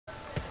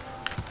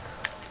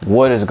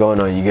What is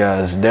going on, you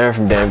guys? Darren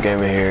from Damn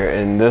Gamer here,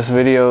 and this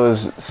video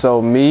is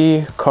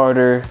me,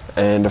 Carter,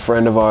 and a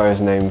friend of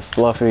ours named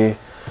Fluffy.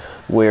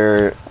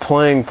 We're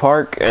playing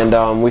Park,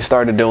 and we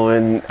started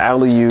doing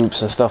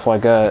alley-oops and stuff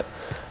like that.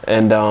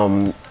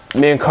 And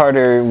me and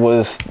Carter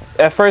was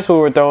at first we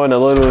were throwing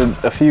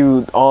a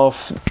few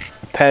off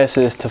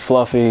passes to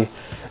Fluffy,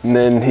 and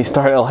then he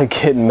started like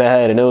getting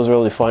mad, and it was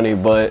really funny.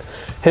 But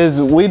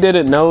we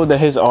didn't know that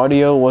his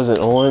audio wasn't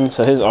on,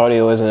 so his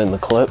audio isn't in the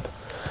clip.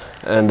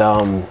 And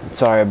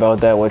sorry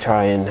about that. We'll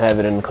try and have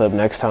it in the clip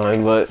next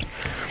time. But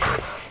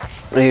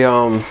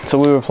so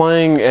we were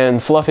playing,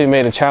 and Fluffy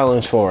made a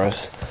challenge for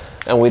us,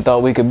 and we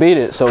thought we could beat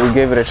it, so we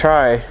gave it a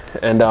try.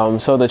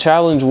 And so the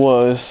challenge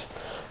was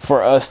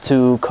for us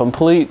to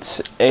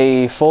complete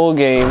a full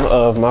game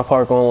of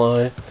MYPARK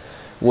Online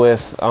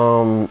with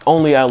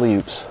only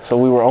alley-oops. So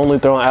we were only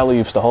throwing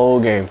alley-oops the whole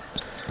game.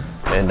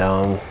 And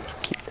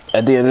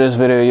at the end of this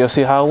video, you'll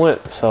see how it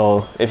went.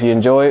 So if you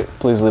enjoy it,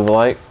 please leave a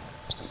like.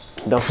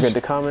 Don't forget to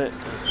comment.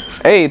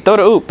 Hey, throw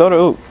the oop, throw the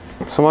oop.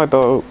 Somebody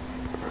throw the oop.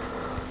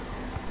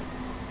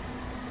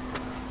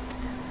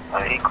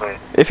 Oh, he quit.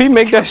 If he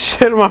make that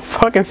shit in my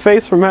fucking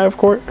face from half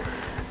court.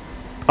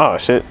 Oh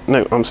shit,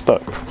 no, I'm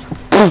stuck. He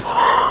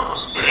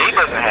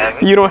doesn't have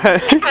it.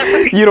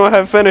 You don't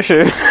have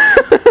finisher.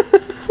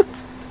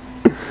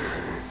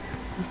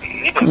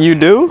 You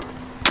do?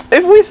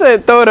 If we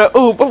said throw the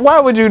oop, why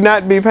would you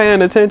not be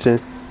paying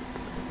attention?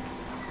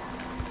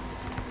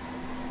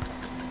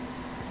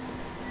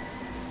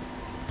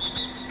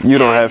 You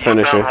don't have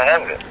finisher.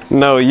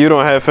 No, you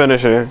don't have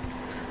finisher.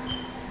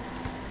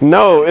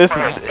 No, it's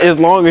as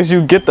long as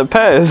you get the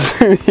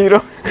pass.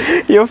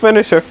 Your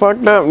finisher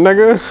fucked up,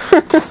 nigga.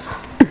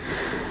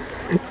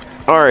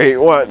 Alright,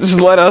 what?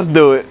 Just let us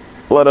do it.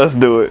 Let us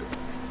do it.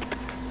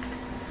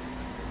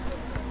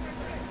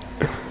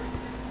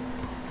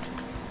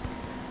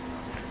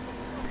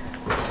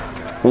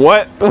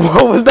 What?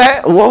 What was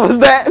that? What was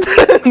that?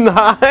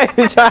 Nah, I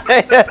ain't trying to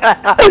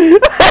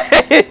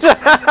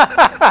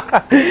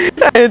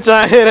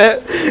hit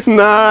it.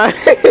 Nah, I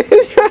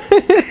ain't trying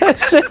to hit that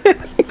shit.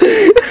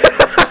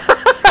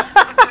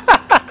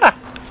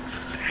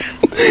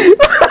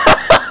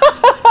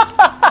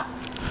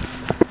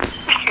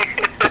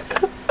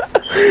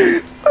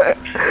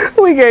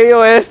 We gave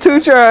your ass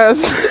 2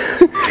 tries.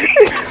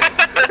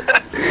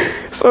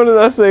 As soon as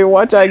I say,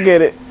 watch I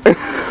get it.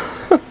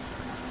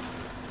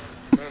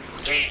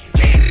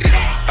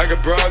 I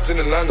got broads in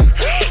Atlanta,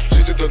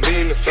 just to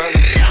lean the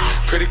family.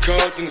 Credit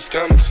cards in the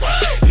scammers,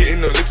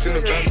 hitting the licks in the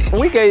van.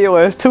 We gave your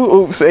ass 2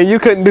 oops and you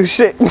couldn't do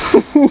shit.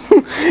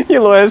 Your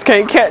little ass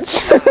can't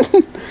catch.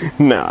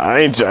 Nah,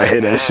 I ain't trying to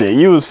hit that shit.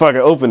 You was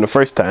fucking open the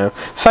first time.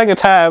 Second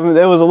time,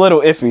 it was a little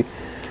iffy.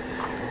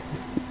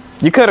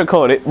 You could have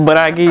caught it, but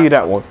I give you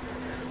that one.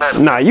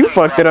 Nah, you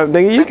fucked it up,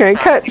 nigga. You can't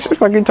catch. What the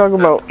fuck you talking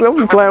about? Don't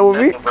be playing with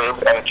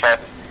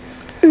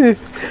me.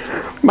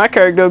 My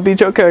character beat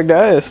your character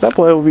ass. Stop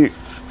playing with me.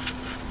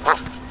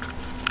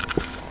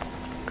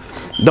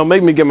 Don't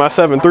make me get my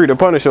 7-3 to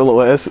punish your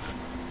little ass.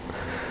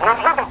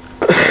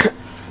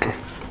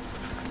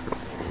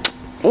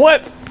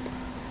 What?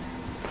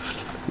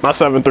 My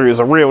 7-3 is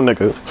a real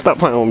nigga. Stop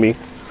playing with me.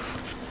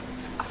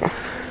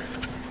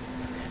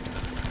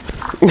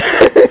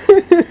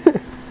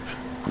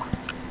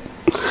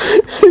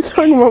 You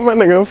talking about my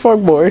nigga, fuck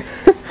boy.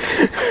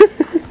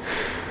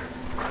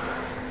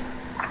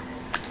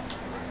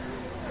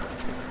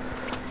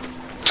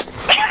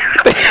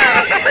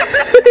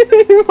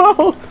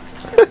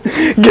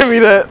 Give me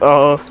that.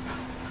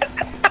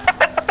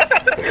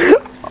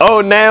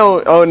 Oh now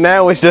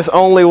it's just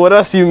only with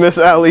us you miss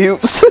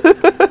alley-oops.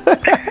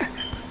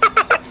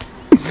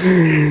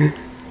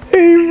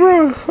 Hey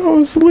bro,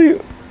 I'm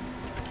asleep.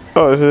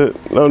 Oh shit,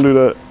 don't do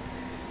that.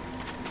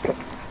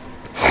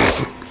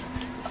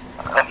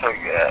 I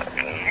forgot.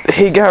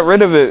 He got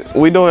rid of it.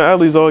 We doing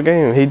alleys all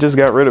game. He just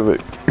got rid of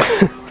it.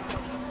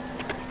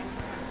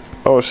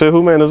 Oh shit,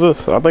 who man is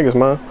this? I think it's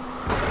mine.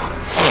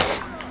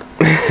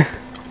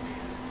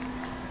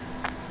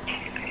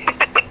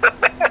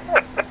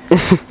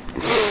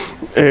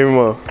 Hey,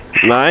 Mo.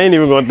 Nah, I ain't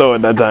even gonna throw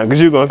it that time, cause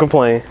you gonna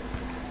complain.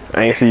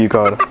 I ain't see you,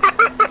 Carter.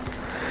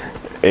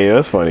 Hey,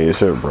 that's funny as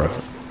shit, bro.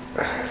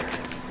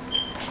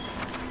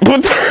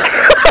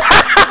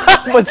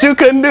 But you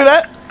couldn't do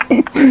that?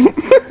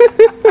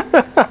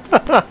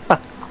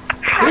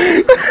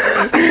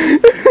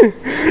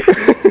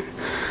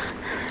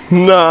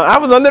 Nah, I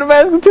was under the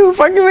basket too.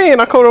 Fuck you mean?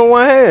 I caught it on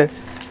one hand.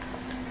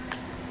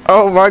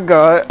 Oh my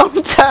god,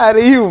 I'm tired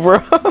of you, bro.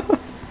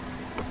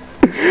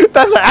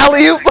 That's an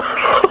alley-oop.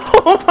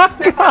 Oh my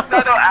god.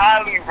 That's no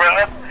alley,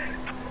 bro.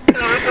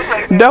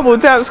 Double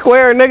tap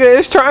square, nigga.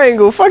 It's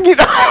triangle. Fuck you.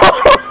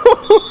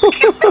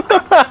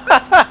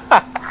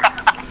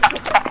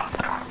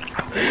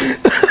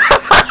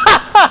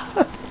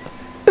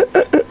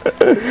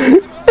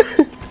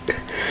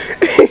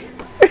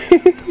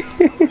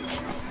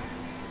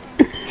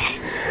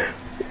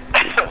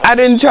 I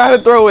didn't try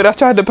to throw it. I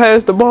tried to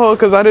pass the ball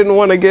because I didn't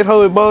want to get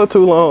hold of the ball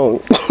too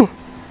long.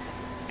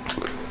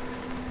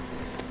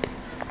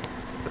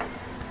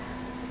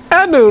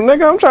 I do,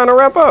 nigga? I'm trying to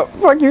wrap up.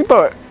 Fuck you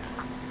thought.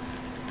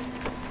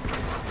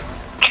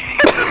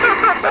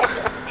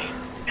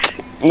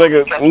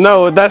 Nigga,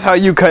 no, that's how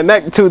you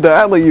connect to the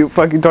alley-oop.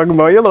 Fuck you talking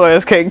about? Your little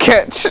ass can't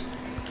catch.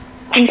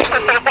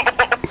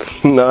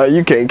 Nah,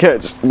 you can't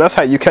catch. That's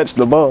how you catch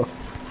the ball.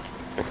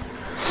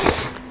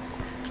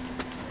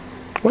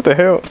 What the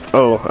hell?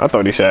 Oh, I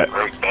thought he shot.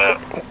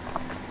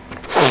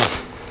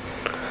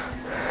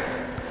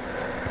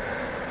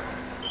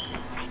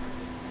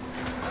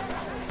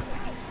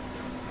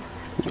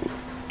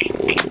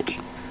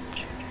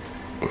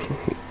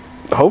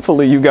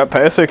 Hopefully you got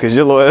passer, cause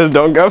your little ass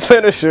don't got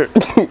finisher.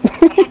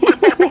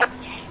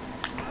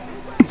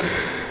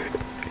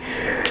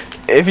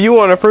 If you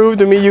want to prove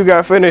to me you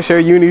got finisher,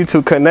 you need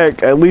to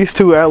connect at least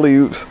 2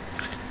 alley-oops.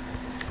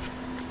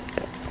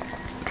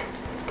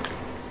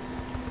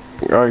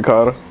 Alright,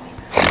 Carter.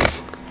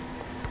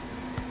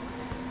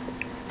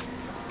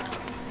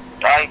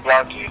 I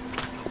blocked you.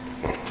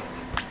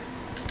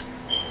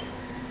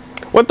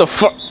 What the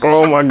fuck?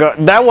 Oh my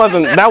god. That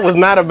was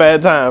not a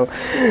bad time.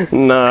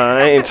 Nah,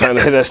 I ain't trying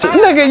to hit that shit.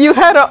 Nigga, you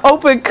had an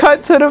open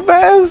cut to the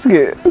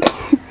basket.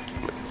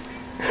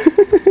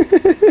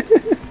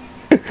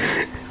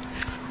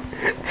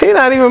 He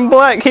not even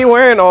black. He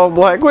wearing all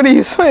black. What are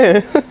you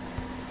saying?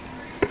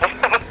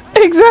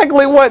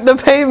 Exactly what? The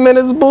pavement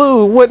is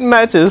blue. What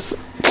matches?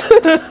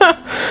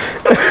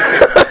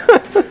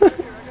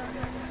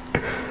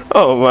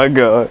 Oh my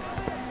god.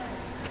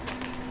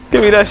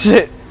 Give me that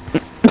shit.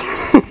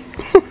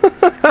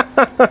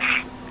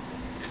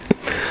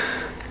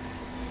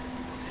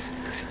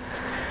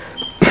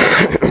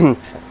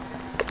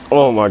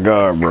 Oh my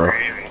god, bro.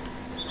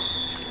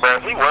 Bro,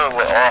 he went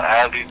with all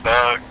alleys,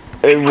 dog.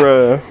 Hey,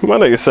 bro, my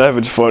nigga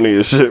Savage funny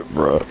as shit,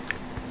 bro.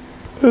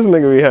 This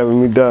nigga be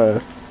having me die.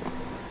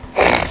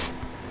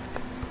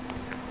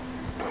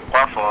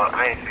 My fault.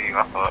 I ain't see you.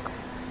 My fault.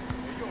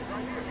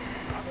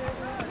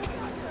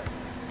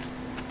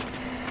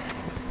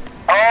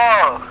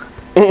 Oh!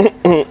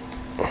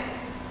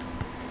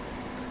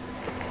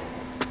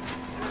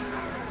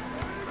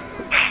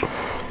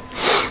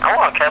 I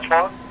want to catch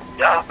one.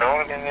 Y'all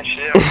throwing in this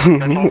shit.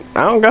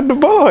 I don't got the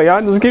ball.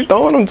 Y'all just keep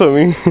throwing them to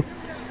me.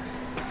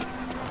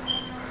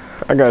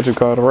 I got you,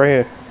 Carter, right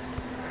here.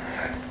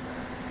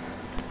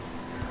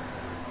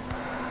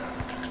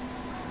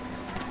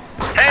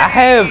 I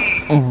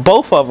have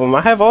both of them.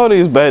 I have all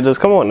these badges.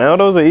 Come on now,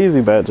 those are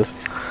easy badges.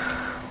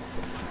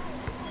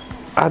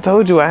 I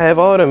told you I have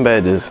all them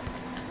badges.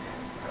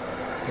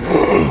 You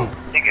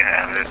can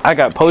have it. I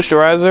got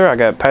posterizer, I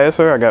got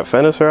passer, I got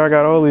finisher, I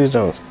got all these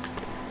jumps.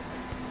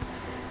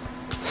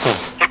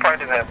 He probably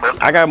didn't have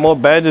both. I got more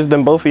badges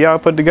than both of y'all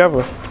put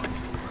together.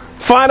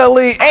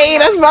 Finally, hey,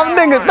 that's my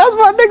nigga. That's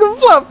my nigga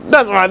Fluff.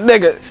 That's my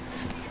nigga.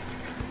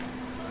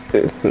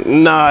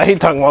 Nah, he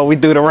talking about we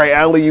do the right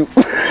alley-oop.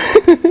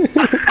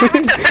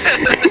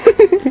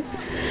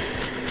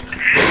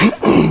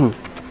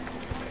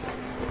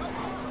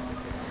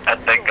 I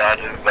think God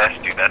just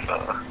blessed you, that's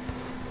all.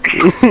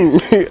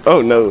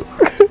 Oh no.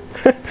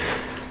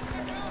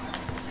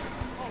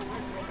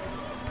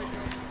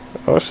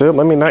 Oh shit,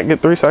 let me not get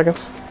 3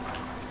 seconds.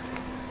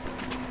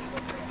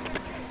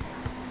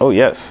 Oh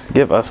yes,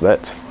 give us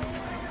that.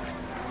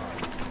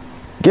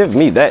 Give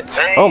me that.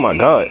 Oh my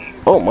god.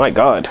 Oh my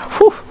god.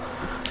 Whew.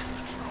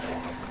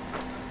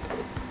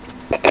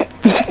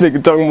 This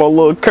nigga talking about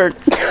Lil Kirk.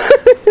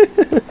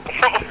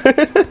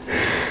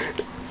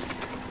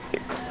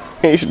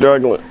 He's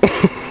struggling.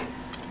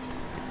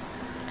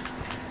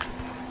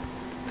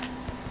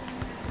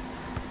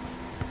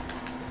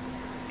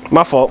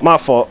 My fault, my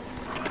fault.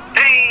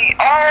 Hey,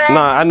 oh,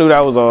 Nah, I knew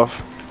that was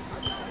off.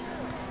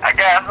 I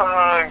got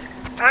hung.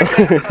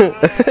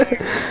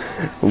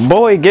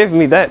 Boy, give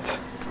me that.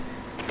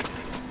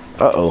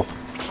 Uh-oh.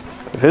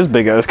 If his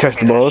big ass catch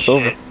the ball, it's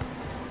over.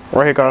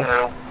 Right here,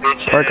 Connor.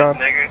 Right,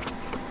 Connor.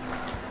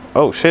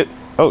 Oh, shit.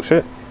 Oh,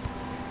 shit.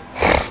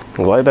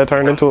 Glad that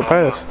turned into a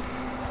pass.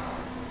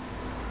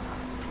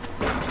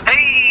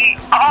 Hey,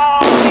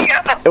 oh,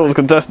 yeah. It was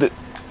contested.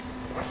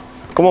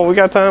 Come on, we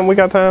got time. We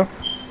got time.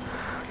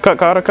 Cut,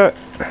 Carter, cut.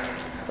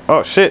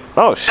 Oh, shit.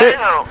 Oh, shit.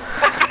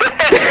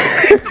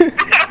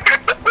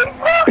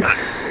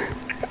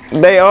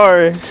 They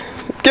are.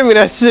 Give me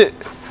that shit.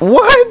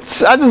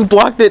 What? I just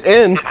blocked it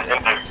in.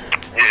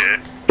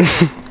 Yeah.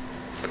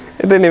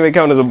 It didn't even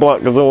count as a block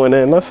because it went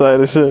in. That's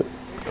side of shit.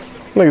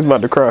 Nigga's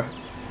about to cry.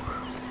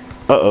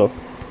 Uh-oh.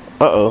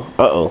 Uh-oh.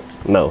 Uh-oh.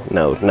 No,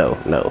 no, no,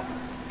 no.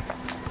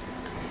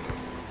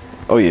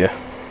 Oh, yeah.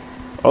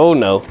 Oh,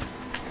 no.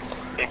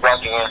 He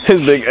blocked you in.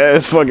 His big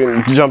ass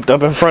fucking jumped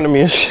up in front of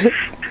me and shit.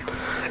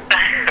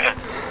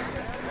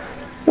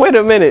 Wait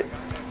a minute.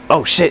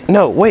 Oh, shit.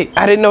 No, wait.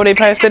 I didn't know they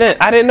passed it in.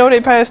 I didn't know they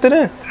passed it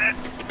in.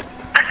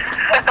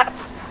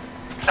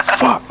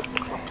 Fuck.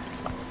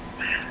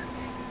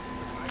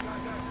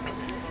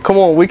 Come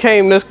on, we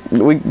came this,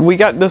 we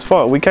got this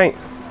far. We can't.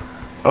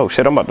 Oh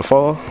shit, I'm about to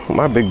fall.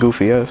 My big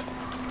goofy ass.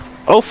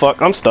 Oh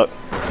fuck, I'm stuck.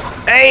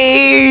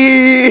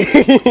 Hey!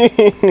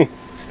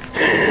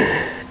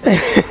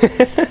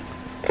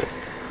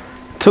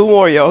 Two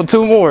more, yo.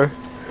 Two more.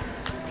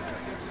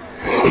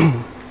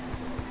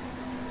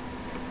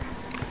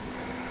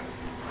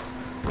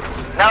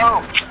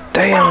 No.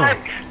 Damn. What?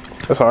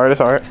 It's hard. It's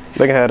hard.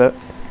 They can have that.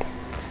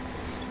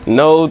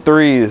 No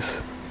threes.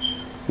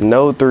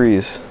 No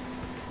threes.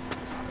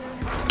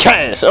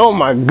 Cash. Oh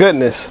my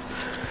goodness.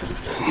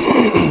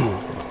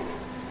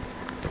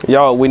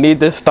 Y'all, we need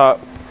this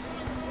stop.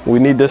 We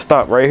need this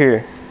stop right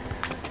here.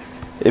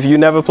 If you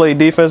never played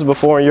defense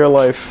before in your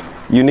life,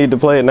 you need to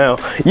play it now.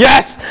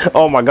 Yes!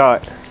 Oh my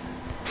god.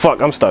 Fuck,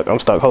 I'm stuck. I'm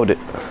stuck. Hold it.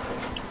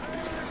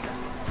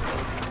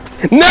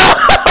 No!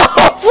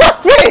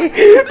 Fluffy!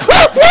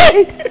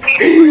 Fluffy!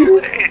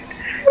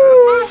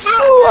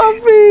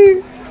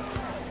 Fluffy!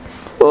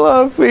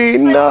 Fluffy,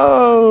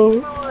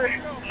 no!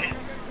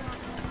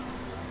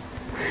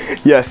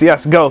 Yes,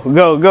 yes, go,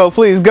 go, go,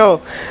 please, go.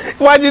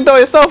 Why'd you throw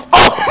yourself?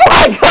 Oh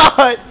my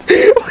god! We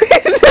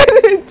did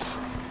it!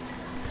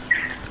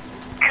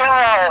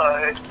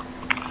 God.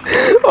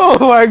 Oh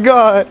my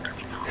god.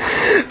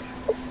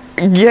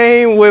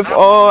 Game with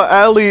all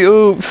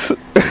alley-oops.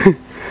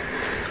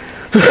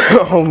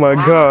 Oh my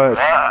god.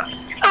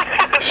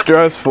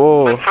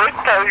 Stressful. The first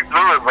time you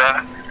blew it,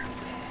 man.